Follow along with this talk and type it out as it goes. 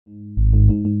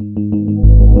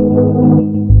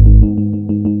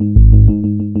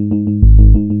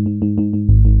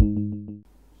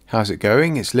How's it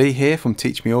going? It's Lee here from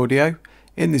Teach Me Audio.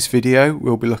 In this video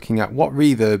we'll be looking at what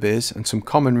reverb is and some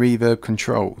common reverb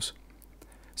controls.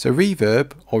 So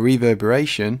reverb, or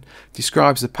reverberation,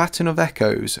 describes the pattern of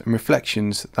echoes and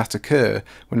reflections that occur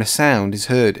when a sound is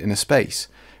heard in a space,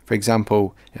 for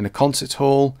example in a concert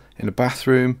hall, in a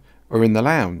bathroom or in the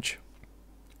lounge.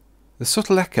 The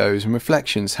subtle echoes and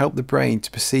reflections help the brain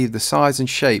to perceive the size and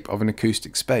shape of an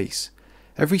acoustic space.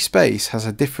 Every space has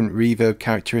a different reverb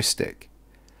characteristic.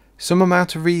 Some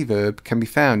amount of reverb can be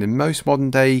found in most modern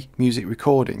day music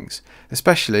recordings,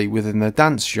 especially within the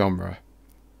dance genre.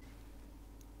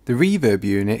 The reverb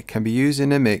unit can be used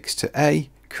in a mix to A.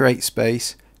 create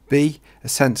space, B. a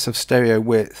sense of stereo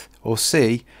width, or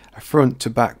C. a front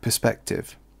to back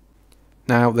perspective.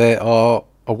 Now there are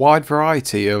a wide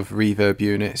variety of reverb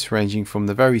units, ranging from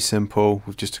the very simple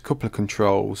with just a couple of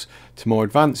controls to more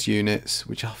advanced units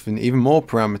which often even more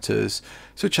parameters,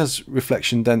 such as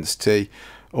reflection density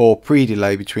or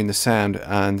pre-delay between the sound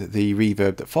and the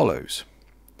reverb that follows.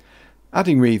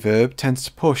 Adding reverb tends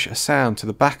to push a sound to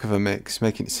the back of a mix,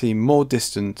 making it seem more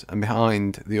distant and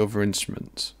behind the other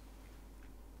instruments.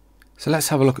 So let's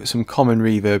have a look at some common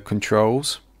reverb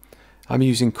controls. I'm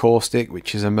using Caustic,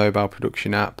 which is a mobile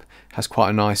production app. It has quite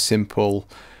a nice simple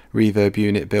reverb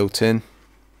unit built in.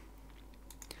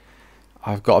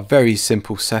 I've got a very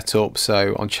simple setup,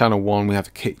 so on channel 1 we have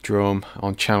a kick drum,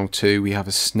 on channel 2 we have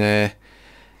a snare,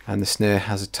 and the snare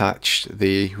has attached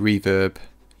the reverb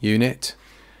unit.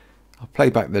 I'll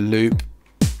play back the loop.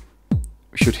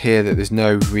 We should hear that there's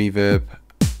no reverb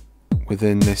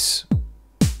within this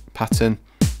pattern.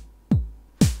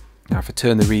 Now if I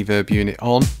turn the reverb unit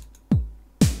on,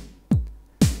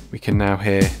 we can now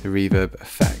hear the reverb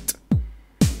effect.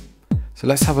 So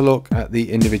let's have a look at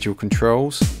the individual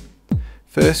controls.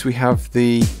 First we have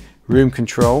the room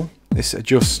control. This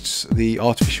adjusts the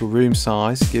artificial room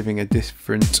size, giving a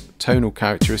different tonal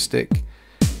characteristic.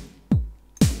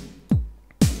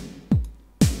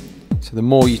 So the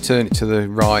more you turn it to the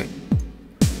right,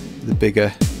 the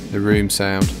bigger the room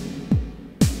sound.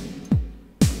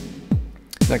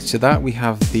 Next to that we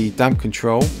have the damp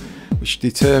control, which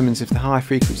determines if the high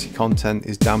frequency content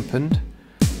is dampened.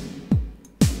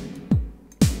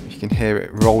 You can hear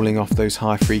it rolling off those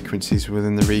high frequencies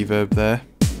within the reverb there.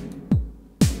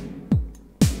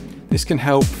 This can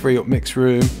help free up mix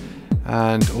room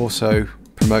and also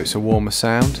promotes a warmer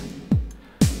sound.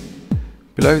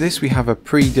 Below this we have a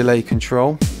pre-delay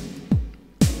control,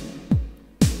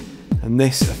 and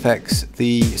this affects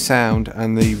the sound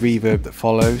and the reverb that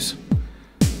follows.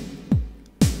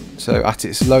 So at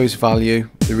its lowest value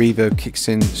the reverb kicks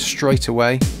in straight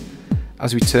away.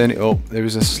 As we turn it up there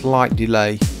is a slight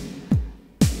delay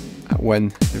at when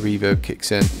the reverb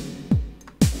kicks in.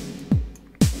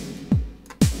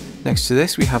 Next to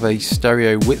this we have a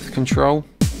stereo width control.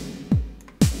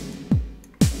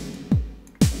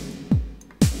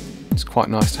 It's quite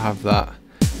nice to have that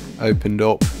opened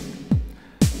up,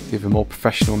 give a more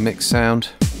professional mix sound.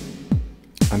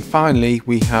 And finally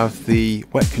we have the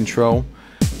wet control,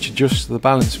 which adjusts the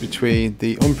balance between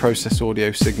the unprocessed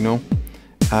audio signal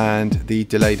and the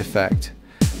delayed effect.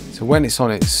 So when it's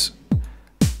on its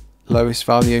lowest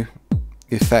value,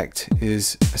 the effect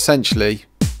is essentially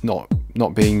not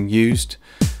being used,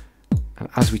 and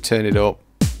as we turn it up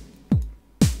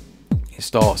it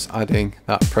starts adding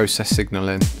that process signal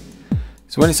in.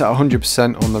 So when it's at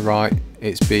 100% on the right,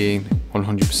 it's being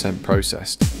 100%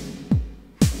 processed.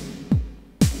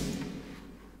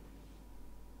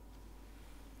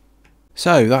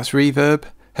 So that's reverb.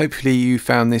 Hopefully you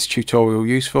found this tutorial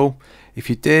useful. If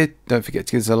you did, don't forget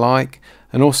to give us a like,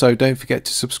 and also don't forget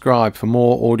to subscribe for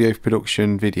more audio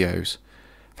production videos.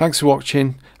 Thanks for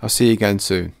watching. I'll see you again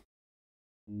soon.